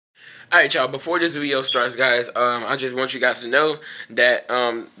Alright, y'all, before this video starts, guys, I just want you guys to know that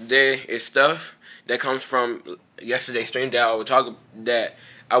there is stuff that comes from yesterday's stream that I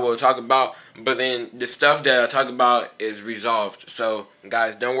will talk about, but then the stuff that I talk about is resolved. So,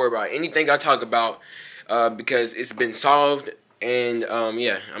 guys, don't worry about anything I talk about because it's been solved. And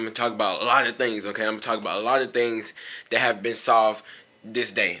yeah, I'm gonna talk about a lot of things. Okay, I'm gonna talk about a lot of things that have been solved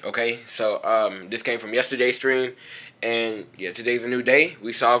this day. Okay, so this came from yesterday's stream, and yeah, today's a new day.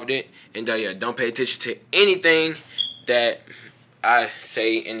 We solved it, and yeah, don't pay attention to anything that I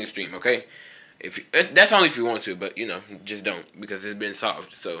say in the stream. Okay, that's only if you want to, but you know, just don't because it's been solved.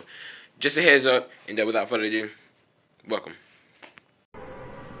 So just a heads up, and without further ado, welcome.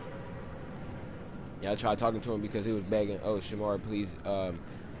 Yeah, I tried talking to him because he was begging, "Oh, Shamar, please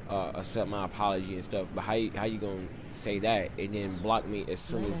accept my apology and stuff." But how you gonna say that and then block me as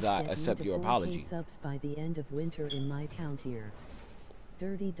soon as I accept your apology? Subs by the end of winter in my count here.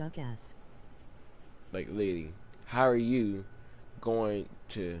 Dirty duck ass. Like, literally, how are you going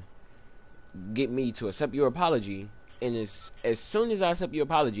to get me to accept your apology? And as soon as I accept your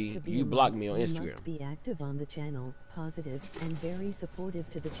apology, you block me on Instagram. You must be active on the channel, positive, and very supportive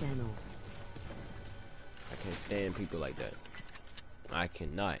to the channel. I can't stand people like that. I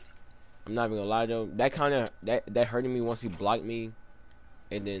cannot. I'm not even gonna lie though. That kind of that hurted me once he blocked me,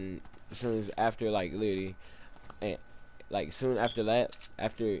 and then as soon as after like literally, and like soon after that,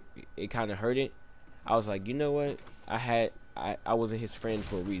 after it kind of hurted, I was like, you know what? I wasn't his friend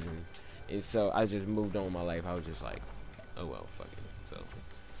for a reason, and so I just moved on with my life. I was just like, oh well, fuck it. So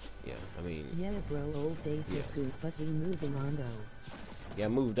yeah, I mean. Yeah, bro. Old days was good, but we moving on though. Yeah, I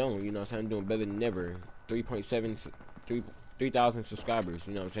moved on. You know what I'm saying? I'm doing better than ever. 3,000 subscribers,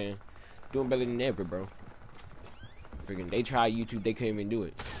 you know what I'm saying? Doing better than ever, bro. Freaking, they tried YouTube, they couldn't even do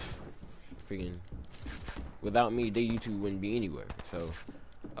it. Freaking, without me, their YouTube wouldn't be anywhere. So,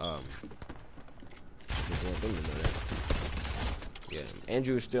 I just want them to know that. Yeah,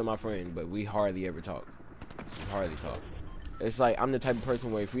 Andrew is still my friend, but we hardly ever talk. We hardly talk. It's like, I'm the type of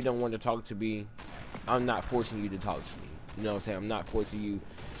person where if you don't want to talk to me, I'm not forcing you to talk to me. You know what I'm saying? I'm not forcing you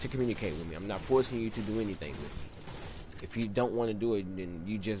to communicate with me. I'm not forcing you to do anything with me. If you don't want to do it, then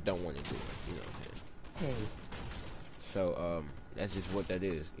you just don't want to do it. You know what I'm saying? Hey. So, that's just what that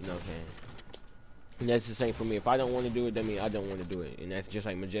is. You know what I'm saying? And that's the same for me. If I don't want to do it, that means I don't want to do it. And that's just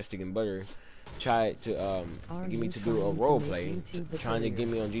like Majestic and Butter tried to get me to do a role play, trying to get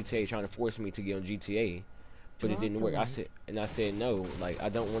me on GTA, trying to force me to get on GTA, but it didn't work. I said no. Like, I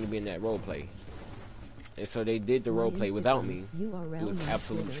don't want to be in that role play. And so they did the role play without me. It was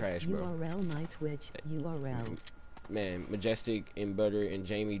absolute trash, bro. URL my Twitch URL. Man, Majestic and Butter and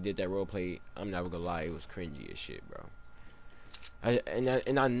Jamie did that role play. I'm not gonna lie, it was cringy as shit, bro. I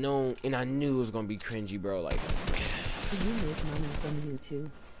knew it was gonna be cringy, bro. Like, do you make money from YouTube?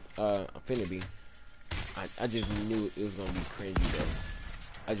 I'm finna be. I just knew it was gonna be cringy, bro.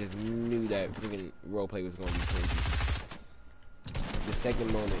 I just knew that freaking role play was gonna be cringy. The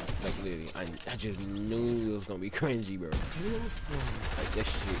second moment, like literally, I just knew it was gonna be cringy, bro. Like that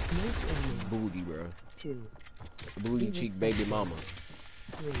shit, booty, bro. Booty cheek baby mama.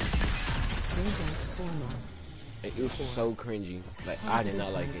 Like, it was so cringy. Like, I did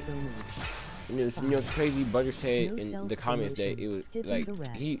not like it. You know, it's crazy. Butter said in the comments that it was like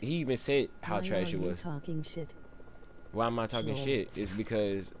he even said how trash it was. Why am I talking shit? It's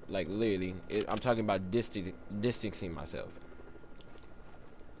because like literally, I'm talking about distancing myself.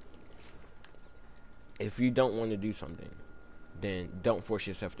 If you don't want to do something, then don't force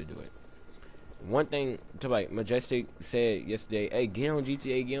yourself to do it. One thing to like Majestic said yesterday, hey, get on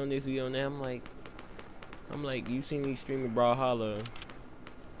GTA, get on this, get on that. I'm like, you seen me streaming Brawlhalla,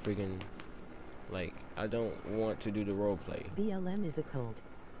 freaking, like, I don't want to do the role play. BLM is a cult.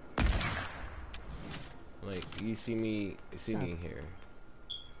 Like, you see me singing here.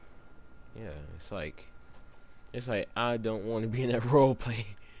 Yeah, it's like I don't want to be in that role play.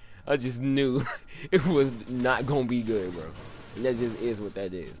 I just knew it was not gonna be good, bro. And that just is what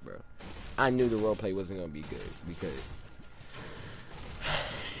that is, bro. I knew the roleplay wasn't gonna be good because,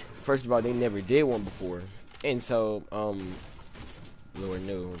 first of all, they never did one before, and so Lord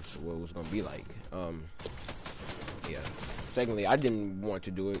knows what it was gonna be like. Yeah. Secondly, I didn't want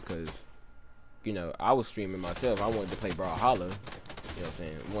to do it because, you know, I was streaming myself. I wanted to play Brawlhalla. You know what I'm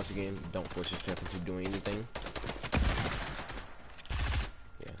saying? Once again, don't force yourself into doing anything.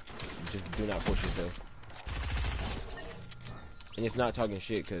 Just do not push yourself. And it's not talking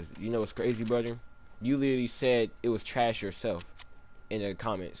shit, because you know what's crazy, brother? You literally said it was trash yourself in the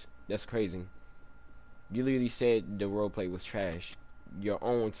comments. That's crazy. You literally said the roleplay was trash your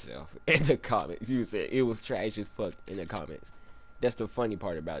own self in the comments. You said it was trash as fuck in the comments. That's the funny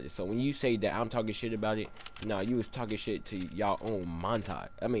part about it. So when you say that I'm talking shit about it, nah, you was talking shit to y'all own montage.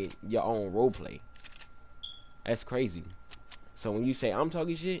 I mean, your own roleplay. That's crazy. So when you say I'm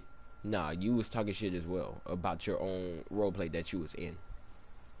talking shit, nah, you was talking shit as well about your own roleplay that you was in.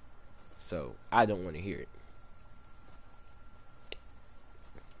 So I don't want to hear it.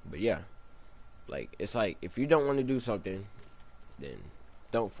 But yeah, like it's like if you don't want to do something, then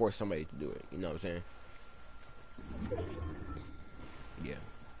don't force somebody to do it. You know what I'm saying? Yeah.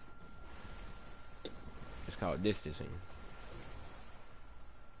 It's called distancing.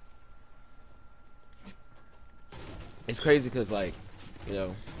 It's crazy because, like, you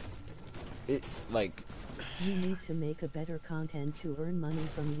know, it, like... You need to make a better content to earn money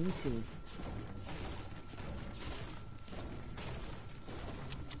from YouTube.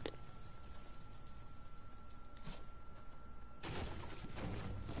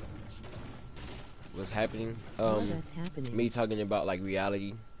 What's happening? What's happening? Me talking about, like,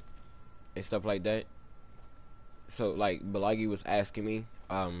 reality and stuff like that. So, like, Balagi was asking me,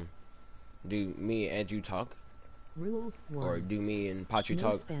 do me and Andrew talk? Rules 1. Or do me and Patri no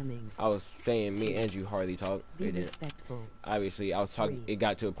talk? Spamming. I was saying me and Andrew hardly talk. Be respectful. Obviously, I was talking. It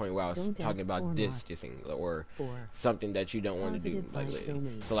got to a point where I was talking about distancing or 4. something that you don't want to do. Like,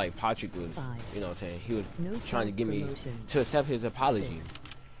 so like Patrick was, 5. you know what I'm saying? He was no trying to get me to accept his apology. 6.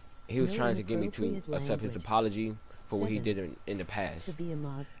 He was no trying to get me to accept his apology for 7. what he did in the past. To be a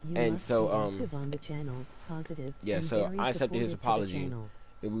mod, you and must so be active on the channel, positive, yeah, and so very I accepted his apology.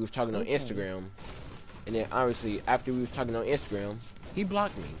 And we was talking on Instagram. And then obviously after we was talking on Instagram, he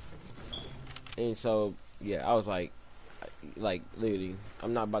blocked me. And so yeah, I was like literally,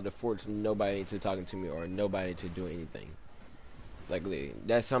 I'm not about to force nobody into talking to me or nobody into doing anything. Like literally,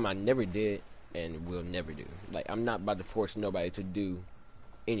 that's something I never did and will never do. Like I'm not about to force nobody to do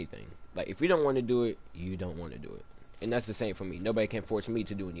anything. Like if you don't want to do it, you don't want to do it. And that's the same for me. Nobody can force me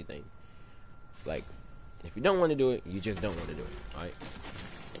to do anything. Like if you don't want to do it, you just don't want to do it. Alright?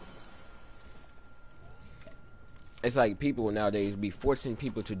 It's like people nowadays be forcing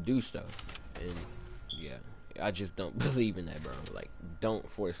people to do stuff, and yeah, I just don't believe in that, bro. Like, don't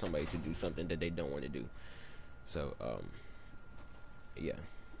force somebody to do something that they don't want to do. So, yeah.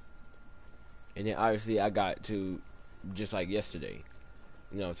 And then obviously I got to, just like yesterday,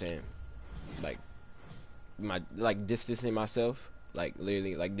 you know what I'm saying? Like distancing myself, like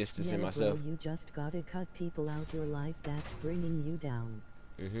literally, like distancing myself. Bro, you just gotta cut people out your life that's bringing you down.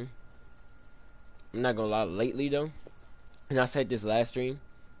 I'm not gonna lie, lately though, and I said this last stream,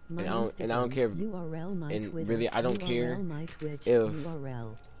 and I don't care if, URL, my and Twitter, really I don't URL, care my Twitch, if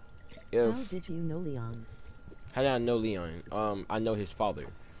URL. How did you know Leon? How did I know Leon? I know his father,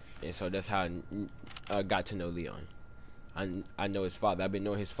 and so that's how I got to know Leon. I know his father. I've been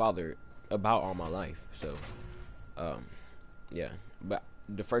knowing his father about all my life. So, yeah. But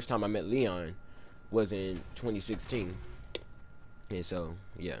the first time I met Leon was in 2016, and so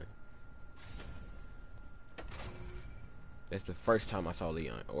yeah. That's the first time I saw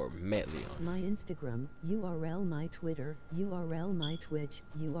Leon or met Leon. My Instagram, URL, my Twitter, URL, my Twitch,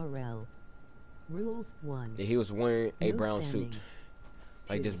 URL. Rules 1. And he was wearing a brown spamming. suit.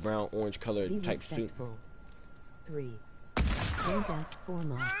 Like this brown orange color type respectful. suit. 3. Don't ask for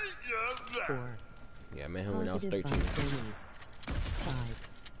more. 4. Yeah, I met him when I was 13. 5.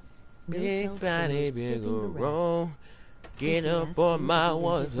 Big body, big roll. Get up on my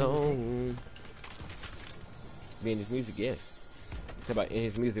war zone. In his music, yes. Talk about in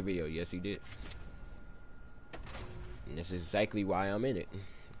his music video, yes he did. And that's exactly why I'm in it,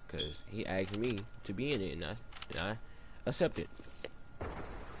 because he asked me to be in it, and I accepted.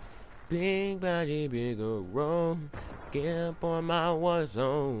 Big body, big roll, get up on my war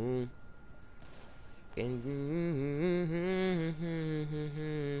zone.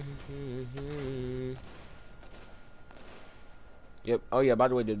 Yep. Oh yeah. By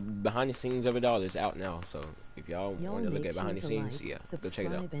the way, the behind the scenes of it all is out now. So if y'all want to look at behind the scenes, yeah, go check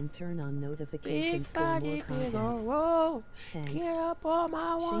it out. And turn on notifications for more content. Thanks.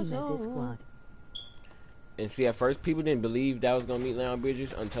 Shamezi squad. And see, at first people didn't believe that I was gonna meet Leon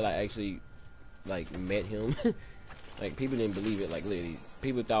Bridges until I actually like met him. Like people didn't believe it. Like literally,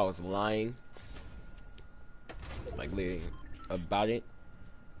 people thought I was lying. Like literally about it.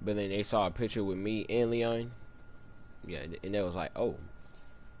 But then they saw a picture with me and Leon. Yeah, and they was like, oh.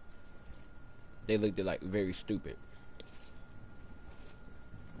 They looked at like very stupid.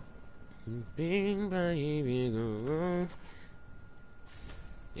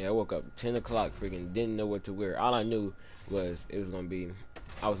 Yeah, I woke up 10 o'clock, freaking didn't know what to wear. All I knew was I was gonna be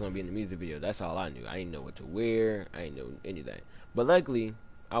in the music video. That's all I knew. I didn't know what to wear. I didn't know any of that. But luckily,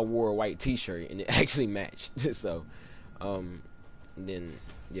 I wore a white t-shirt and it actually matched. So, And then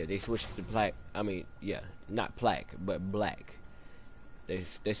yeah, they switched to black. I mean, yeah, not black, but black.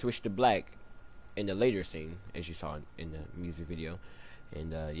 They switched to black in the later scene, as you saw in the music video.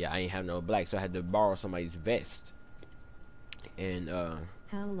 And yeah, I ain't have no black, so I had to borrow somebody's vest. And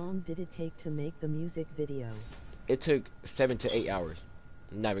how long did it take to make the music video? It took 7 to 8 hours.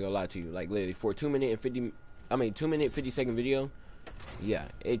 I'm not even gonna lie to you. Like literally for a 2 minute 50-second video. Yeah,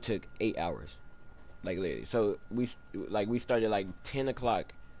 it took 8 hours. Like literally. So we started like 10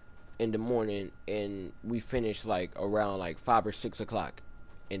 o'clock in the morning, and we finished like around like 5 or 6 o'clock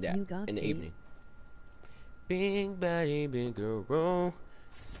in the evening. Big body, big girl,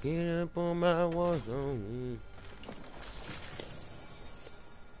 get up on my war zone.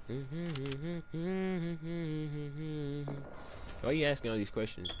 Why are you asking all these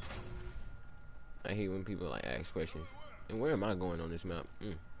questions? I hate when people like ask questions. And where am I going on this map?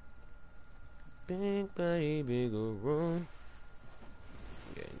 Big body, big room.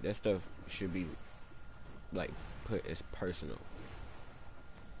 Yeah, that stuff should be like put as personal.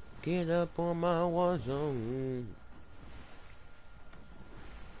 Get up on my war zone.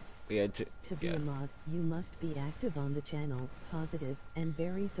 Yeah, to be a mod, you must be active on the channel, positive, and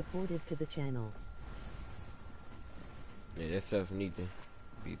very supportive to the channel. Yeah, that stuff need to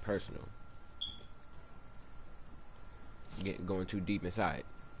be personal. Going too deep inside.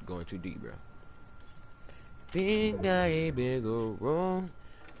 Going too deep, bro. Big guy, big old roll.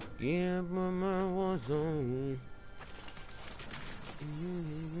 Get up on my war zone.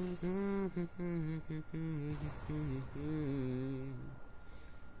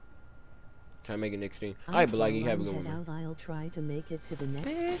 Try to make it next stream. Alright, Balagi, you have a good one. I'll try to make it to the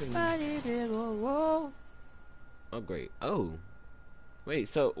next stream. Big old roll. Oh, great. Oh.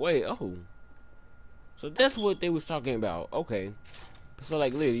 Wait, oh. So that's what they was talking about. Okay. So,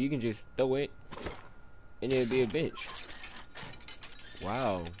 like, literally, you can just throw it, and it'll be a bench.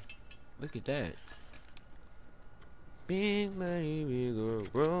 Wow. Look at that. Big money, big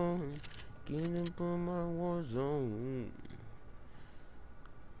girl. Get up on my war zone.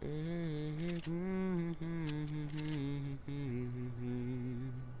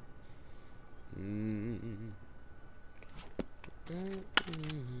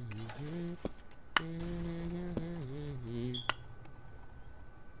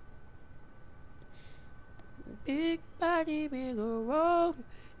 Big body, big road.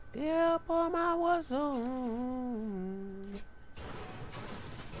 Get up on my war zone.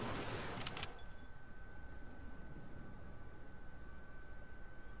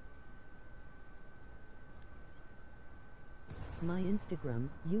 My Instagram,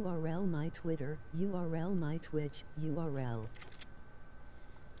 URL my Twitter, URL my Twitch, URL.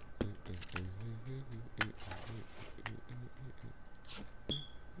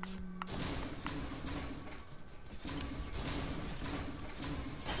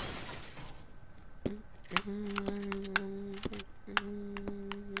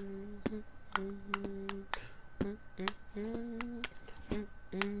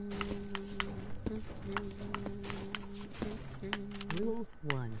 Rules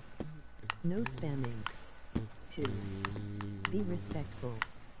 1. No spamming. 2. Be respectful.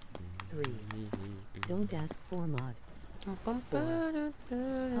 3. Don't ask for mod. 4.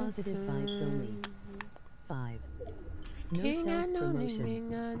 Positive vibes only. 5. No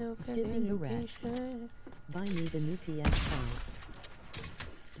self-promotion. Skipping the rest. Buy me the new PS5.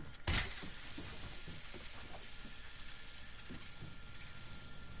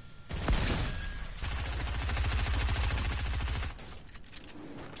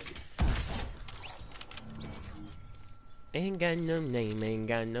 Ain't got no name, ain't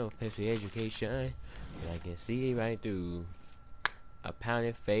got no fancy education. But I can see right through a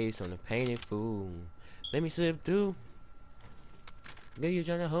pounded face on a painted fool. Let me slip through. Girl, you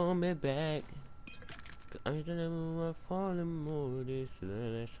tryna hold me back. Cause I'm tryna move my falling more. This,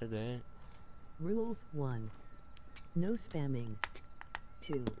 that. Rules 1. No spamming.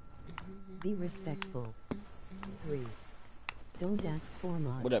 2. Be respectful. 3. Don't ask for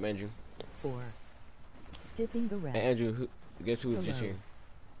mod. What up, Andrew? 4. Skipping the rest. Hey, Andrew, guess who was just here?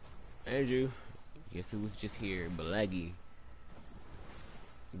 Andrew, guess who was just here? Balagi.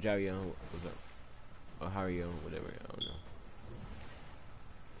 Jario, what's up? Or Hario, whatever, I don't know.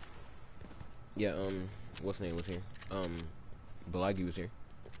 Yeah, what's his name was here? Balagi was here.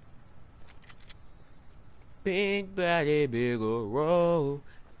 Big body, big old roll.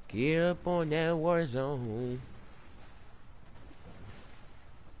 Get up on that war zone.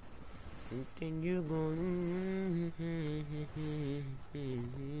 Then you gonna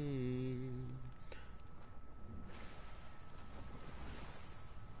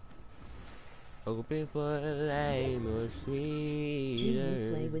Hoping for a life more Do you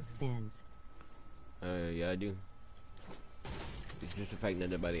play sweeter. with fans? Yeah, I do. It's just the fact that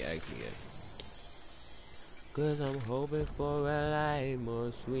nobody asked me yet. Cause I'm hoping for a life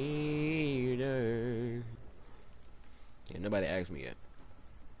more sweeter. Yeah, nobody asked me yet.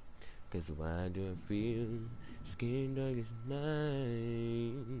 Cause why do I feel skin dark as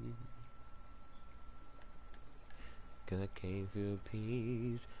night? Cause I can't feel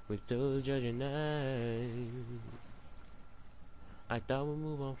peace with those judging eyes. I thought we'd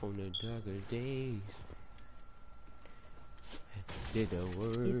move on from the darker days. Did the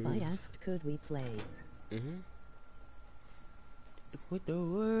words. If I asked, could we play? With the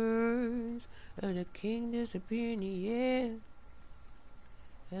words of the king disappear in the air.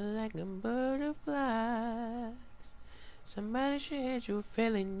 And like a butterfly. Somebody should hit you a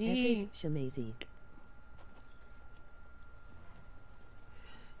felony. Epic Shamezi.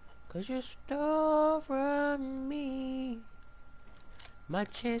 Cause you stole from me my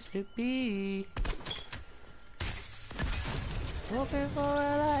chance to be. Hoping for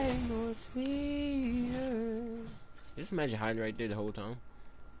a life more sweeter. Just imagine hiding right there the whole time.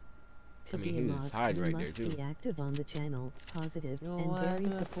 To I mean, be he a was mod, hiding you right there must too. be active on the channel, positive, No, and why very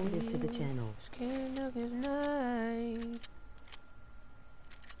do I supportive to the feel channel. scared of his night.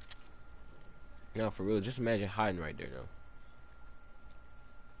 No, for real, just imagine hiding right there though.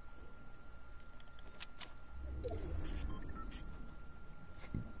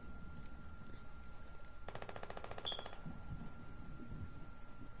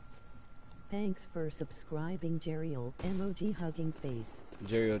 Thanks for subscribing, Jeriel. Emoji hugging face.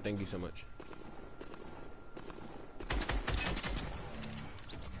 Jerio, thank you so much.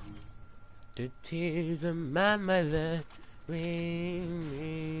 The tears of my mother ring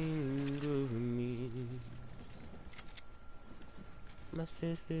over me. My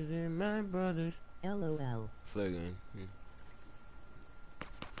sisters and my brothers. LOL. Flirting.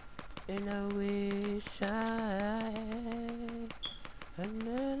 And I wish I had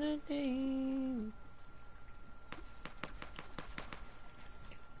another day.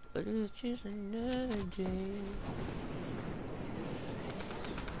 But it's just another day.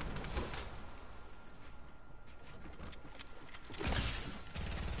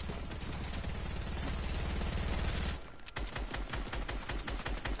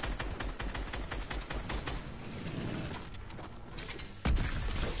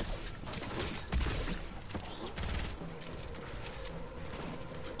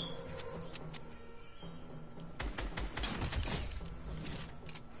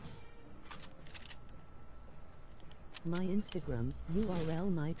 My Instagram,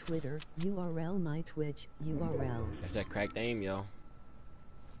 URL my Twitter, URL my Twitch, URL. That's that cracked aim, yo.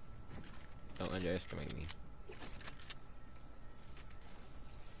 Don't underestimate me.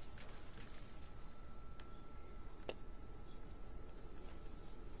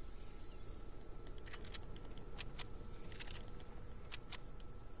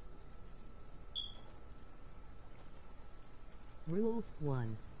 Rules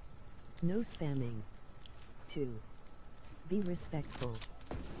 1. No spamming. 2. Be respectful.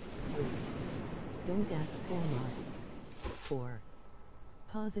 3. Don't ask for mod. 4.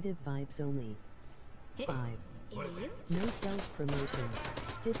 Positive vibes only. 5. No self-promotion.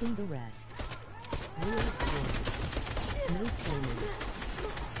 Skipping the rest. Rules 1. No spamming.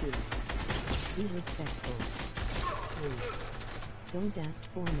 2. Be respectful. 3. Don't ask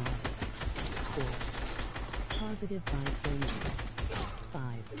for mod. 4. Positive vibes only. 5.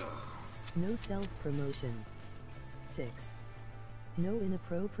 No self-promotion. 6. No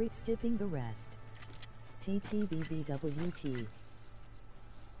inappropriate skipping the rest. TTBBWT.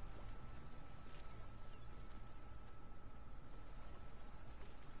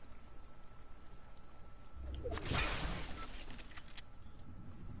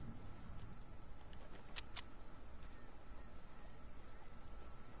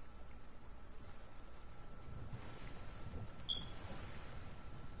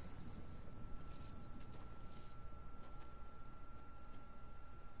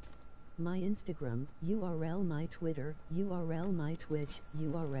 My Instagram, URL my Twitter, URL my Twitch,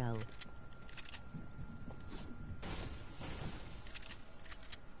 URL.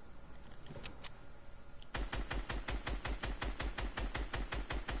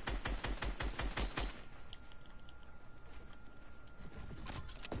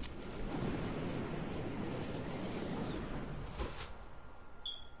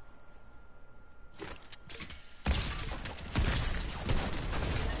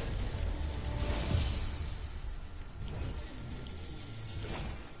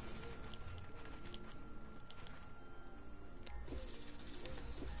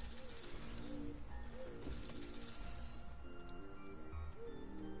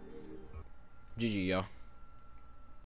 GG, y'all.